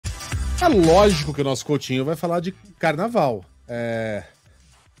É lógico que o nosso Coutinho vai falar de carnaval.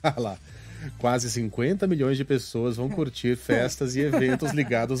 Olha lá. Quase 50 milhões de pessoas vão curtir festas e eventos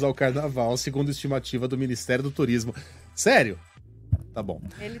ligados ao carnaval, segundo estimativa do Ministério do Turismo. Sério? Tá bom.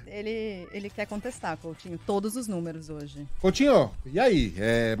 Ele quer contestar, Coutinho, todos os números hoje. Coutinho, e aí?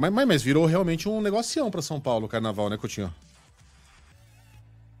 Mas virou realmente um negocião para São Paulo o carnaval, né, Coutinho?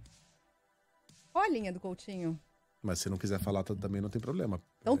 Qual a linha do Coutinho? Mas se não quiser falar também não tem problema.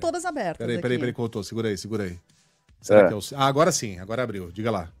 Estão todas abertas. Peraí, Couto, segura aí. Será que é o... agora sim, agora abriu. Diga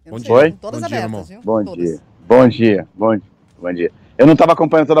lá. Bom dia. Oi? Todas abertas, viu? Bom dia. Eu não estava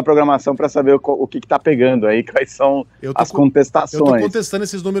acompanhando toda a programação para saber o que tá pegando aí, quais são as contestações. Eu tô contestando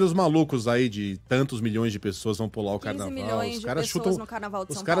esses números malucos aí de tantos milhões de pessoas vão pular o carnaval. 15 milhões de pessoas no carnaval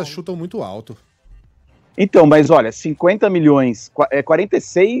de São Paulo. Os caras chutam muito alto. Então, mas olha, 50 milhões,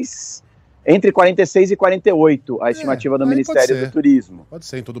 46... Entre 46 e 48, a estimativa do Ministério do Turismo. Pode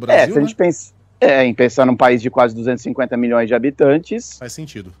ser, em todo o Brasil, se a gente pensar num país de quase 250 milhões de habitantes... Faz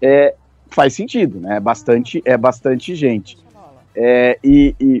sentido. Faz sentido, né? É bastante gente.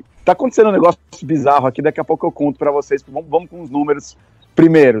 E tá acontecendo um negócio bizarro aqui, daqui a pouco eu conto para vocês. Vamos com os números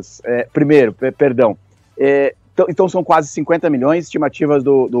perdão. Então são quase 50 milhões, estimativas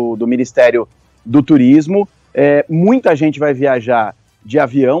do Ministério do Turismo. Muita gente vai viajar de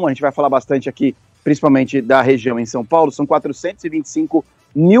avião, a gente vai falar bastante aqui, principalmente da região em São Paulo. São 425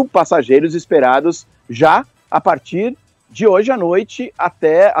 mil passageiros esperados já a partir de hoje à noite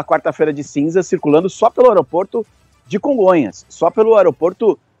até a quarta-feira de cinza, circulando só pelo aeroporto de Congonhas, só pelo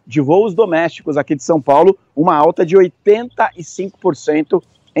aeroporto de voos domésticos aqui de São Paulo, uma alta de 85%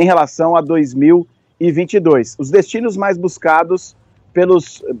 em relação a 2022. Os destinos mais buscados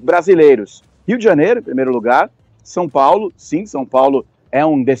pelos brasileiros: Rio de Janeiro, em primeiro lugar; São Paulo, sim, São Paulo é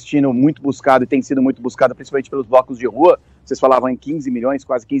um destino muito buscado e tem sido muito buscado, principalmente pelos blocos de rua. Vocês falavam em 15 milhões,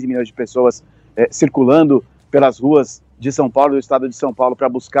 quase 15 milhões de pessoas circulando pelas ruas de São Paulo, do estado de São Paulo, para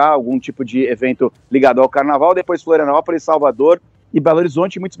buscar algum tipo de evento ligado ao carnaval. Depois Florianópolis, Salvador e Belo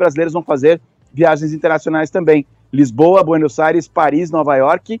Horizonte. Muitos brasileiros vão fazer viagens internacionais também: Lisboa, Buenos Aires, Paris, Nova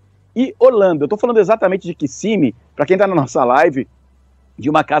York e Orlando. Eu estou falando exatamente de Kissimmee, para quem está na nossa live, de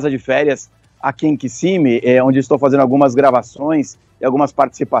uma casa de férias aqui em Kissimmee, onde estou fazendo algumas gravações e algumas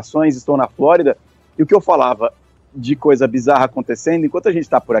participações. Estou na Flórida, e o que eu falava de coisa bizarra acontecendo, enquanto a gente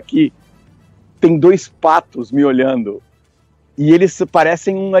está por aqui, tem 2 patos me olhando, e eles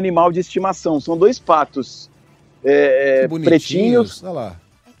parecem um animal de estimação. São 2 patos pretinhos, olha lá,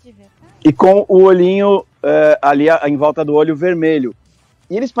 e com o olhinho ali em volta do olho vermelho.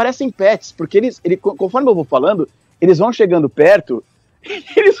 E eles parecem pets, porque conforme eu vou falando, eles vão chegando perto,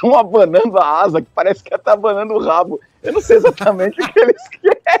 eles vão abanando a asa, que parece que tá abanando o rabo. Eu não sei exatamente o que eles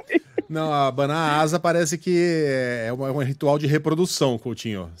querem. Não, abanar a asa parece que é um ritual de reprodução,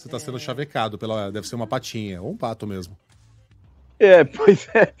 Coutinho. Você tá sendo chavecado deve ser uma patinha, ou um pato mesmo. Pois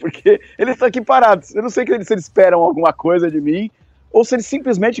é, porque eles estão aqui parados. Eu não sei se eles esperam alguma coisa de mim, ou se eles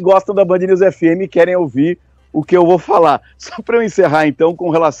simplesmente gostam da BandNews FM e querem ouvir o que eu vou falar. Só para eu encerrar, então, com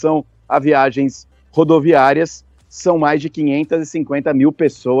relação a viagens rodoviárias, são mais de 550 mil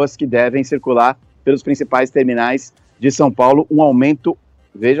pessoas que devem circular pelos principais terminais de São Paulo. Um aumento,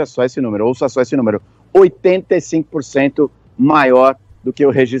 veja só esse número, ouça só esse número, 85% maior do que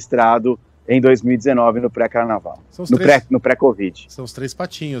o registrado em 2019 no pré-carnaval, no pré-Covid. São os 3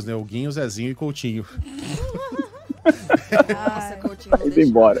 patinhos, né? O Guinho, o Zezinho e Coutinho. Nossa, Coutinho, não deixa.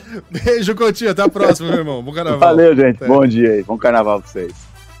 Embora. Beijo, Coutinho, até a próxima, meu irmão. Bom carnaval. Valeu, gente. Bom dia aí. Bom carnaval pra vocês.